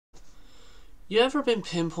You ever been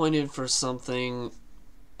pinpointed for something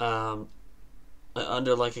um,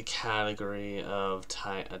 under like a category of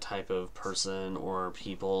a type of person or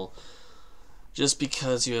people just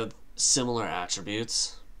because you have similar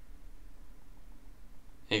attributes?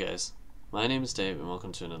 Hey guys, my name is Dave and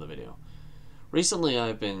welcome to another video. Recently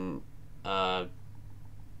I've been uh,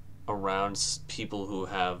 around people who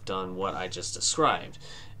have done what I just described,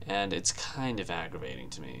 and it's kind of aggravating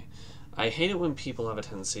to me. I hate it when people have a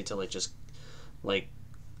tendency to like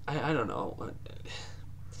I don't know.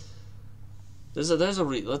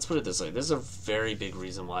 Let's put it this way. There's a very big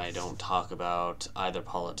reason why I don't talk about either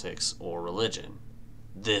politics or religion.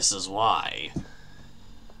 This is why.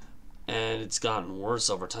 And it's gotten worse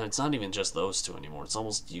over time. It's not even just those two anymore. It's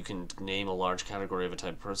almost, you can name a large category of a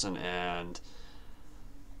type of person, and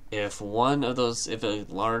if a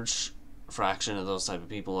large fraction of those type of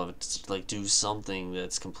people have do something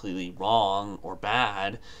that's completely wrong or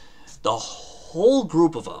bad, the whole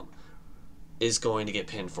group of them is going to get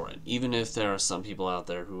pinned for it, even if there are some people out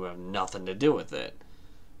there who have nothing to do with it.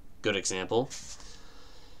 Good example: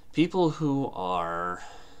 people who are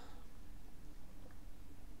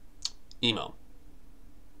emo.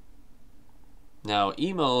 Now,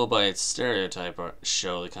 emo by its stereotype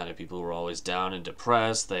show the kind of people who are always down and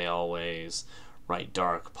depressed. They always write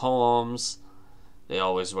dark poems. They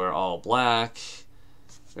always wear all black.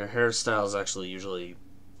 Their hairstyle is actually usually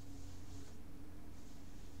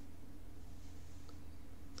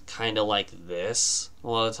kind of like this a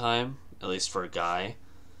lot of the time, at least for a guy.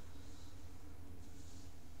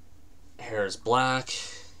 Hair is black,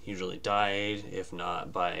 usually dyed, if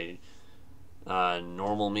not by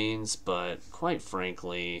normal means, but quite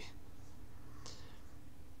frankly,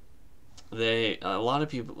 a lot of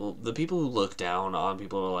people, the people who look down on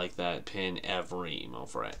people who are like that, pin every emo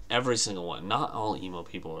for it. Every single one. Not all emo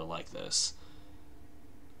people are like this.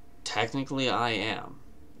 Technically, I am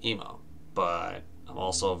emo, but I'm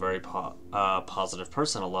also a very positive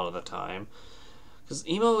person a lot of the time. Because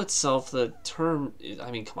emo itself, the term,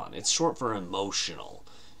 I mean, come on, it's short for emotional.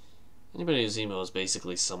 Anybody who's emo is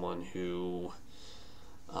basically someone who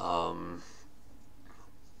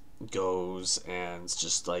goes and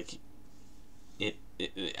just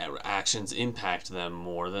actions impact them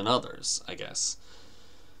more than others, I guess.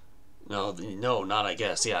 No, not I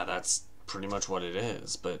guess. Yeah, that's pretty much what it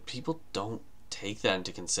is. But people don't take that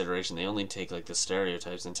into consideration. They only take the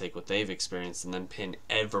stereotypes and take what they've experienced and then pin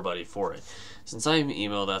everybody for it. Since I'm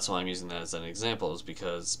emo, that's why I'm using that as an example, is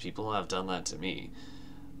because people have done that to me.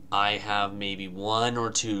 I have maybe one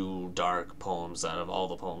or two dark poems out of all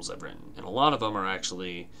the poems I've written, and a lot of them are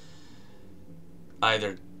actually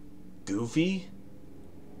either goofy,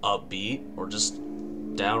 upbeat, or just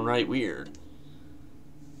downright weird.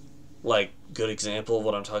 Good example of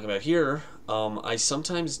what I'm talking about here, I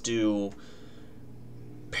sometimes do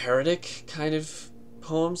parodic kind of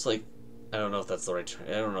poems, I don't know if that's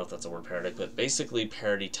the word parodic, but basically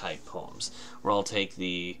parody type poems, where I'll take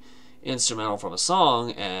the instrumental from a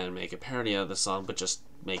song and make a parody of the song, but just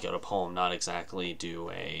make it a poem, not exactly do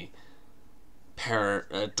a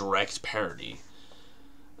direct parody.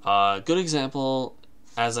 Good example,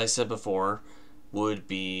 as I said before, would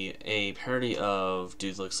be a parody of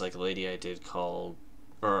Dude Looks Like a Lady I did or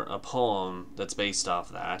a poem that's based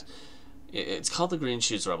off that. It's called The Green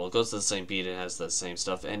Shoes Rebel. It goes to the same beat, it has the same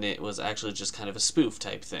stuff, and it was actually just kind of a spoof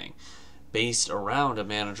type thing, based around a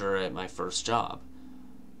manager at my first job,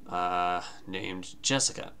 named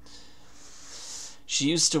Jessica. She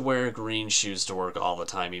used to wear green shoes to work all the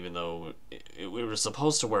time, even though we were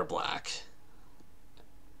supposed to wear black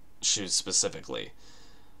shoes specifically.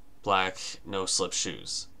 Black, no-slip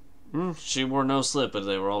shoes. She wore no-slip, but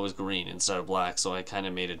they were always green instead of black, so I kind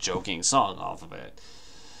of made a joking song off of it.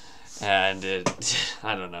 And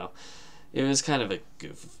I don't know. It was kind of a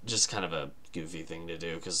goofy thing to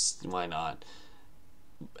do, because why not?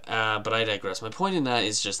 But I digress. My point in that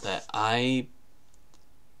is just that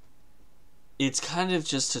it's kind of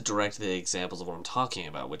just to direct the examples of what I'm talking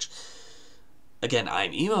about, which, again,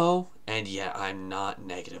 I'm emo, and yet I'm not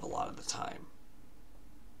negative a lot of the time.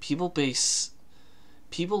 People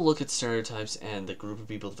look at stereotypes and the group of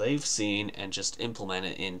people they've seen and just implement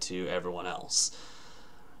it into everyone else.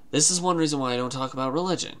 This is one reason why I don't talk about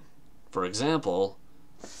religion. For example,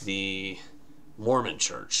 the Mormon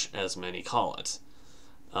Church, as many call it.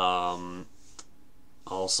 Also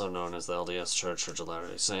known as the LDS Church, Church of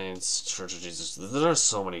Latter-day Saints, Church of Jesus. There are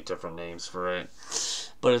so many different names for it,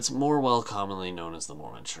 but it's more well commonly known as the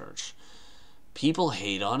Mormon Church. People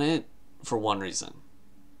hate on it for one reason.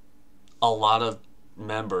 A lot of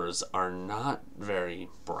members are not very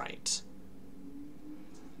bright.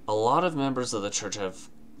 A lot of members of the church have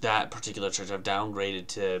that particular church have downgraded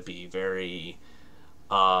to be very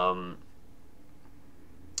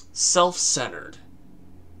self-centered.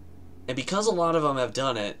 And because a lot of them have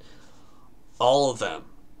done it, all of them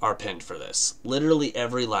are pinned for this. Literally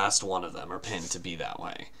every last one of them are pinned to be that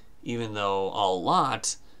way. Even though a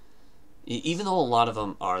lot of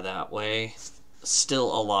them are that way,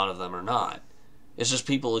 still a lot of them are not. It's just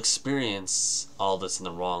people experience all this in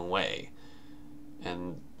the wrong way.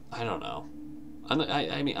 And I don't know.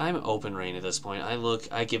 I mean, I'm open rein at this point.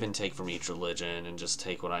 I give and take from each religion and just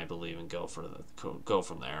take what I believe and go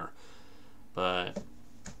from there. But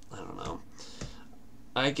I don't know.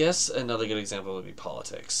 I guess another good example would be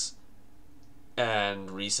politics.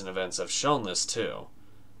 And recent events have shown this too.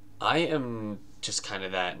 I am just kind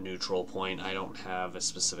of that neutral point. I don't have a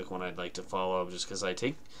specific one I'd like to follow just because I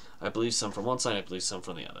believe some from one side, I believe some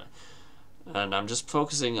from the other. And I'm just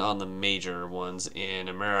focusing on the major ones in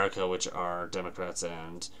America, which are Democrats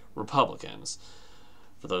and Republicans.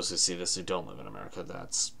 For those who see this who don't live in America,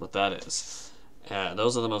 that's what that is.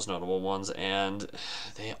 Those are the most notable ones, and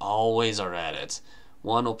they always are at it.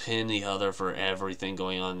 One will pin the other for everything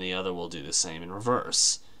going on, the other will do the same in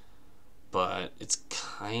reverse. But it's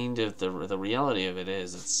kind of, the reality of it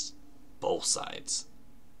is, it's both sides.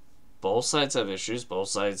 Both sides have issues, both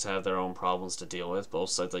sides have their own problems to deal with, both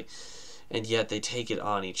sides, and yet they take it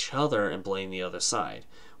on each other and blame the other side,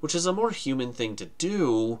 which is a more human thing to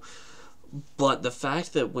do. But the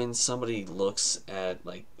fact that when somebody looks at,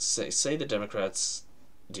 say the Democrats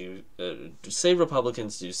say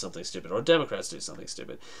Republicans do something stupid, or Democrats do something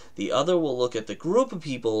stupid, the other will look at the group of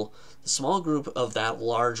people, the small group of that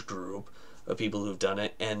large group of people who've done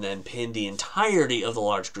it, and then pin the entirety of the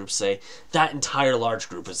large group, say, that entire large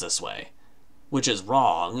group is this way, which is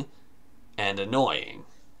wrong and annoying.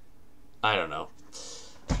 I don't know.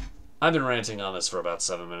 I've been ranting on this for about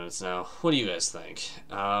 7 minutes now. What do you guys think?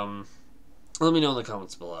 Let me know in the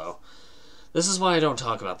comments below. This is why I don't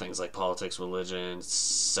talk about things like politics, religion,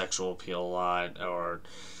 sexual appeal a lot, or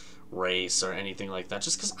race, or anything like that,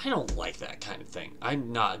 just because I don't like that kind of thing.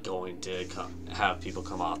 I'm not going to have people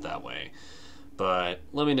come off that way. But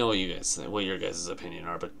let me know what you guys think, what your guys' opinion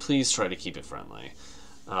are, but please try to keep it friendly.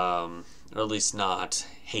 Or at least not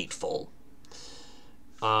hateful.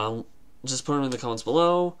 Just put them in the comments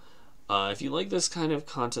below. If you like this kind of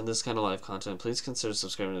content, this kind of live content, please consider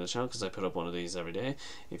subscribing to the channel because I put up one of these every day.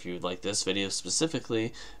 If you like this video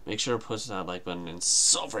specifically, make sure to push that like button and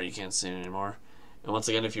so far you can't see it anymore. And once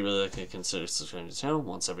again, if you really like it, consider subscribing to the channel.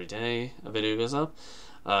 Once every day a video goes up.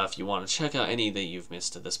 If you want to check out any that you've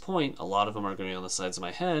missed at this point, a lot of them are going to be on the sides of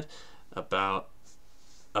my head about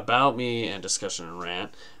me and discussion and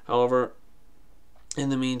rant. However, in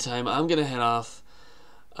the meantime, I'm going to head off.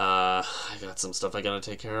 I got some stuff I gotta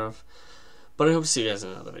take care of. But I hope to see you guys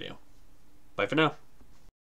in another video. Bye for now.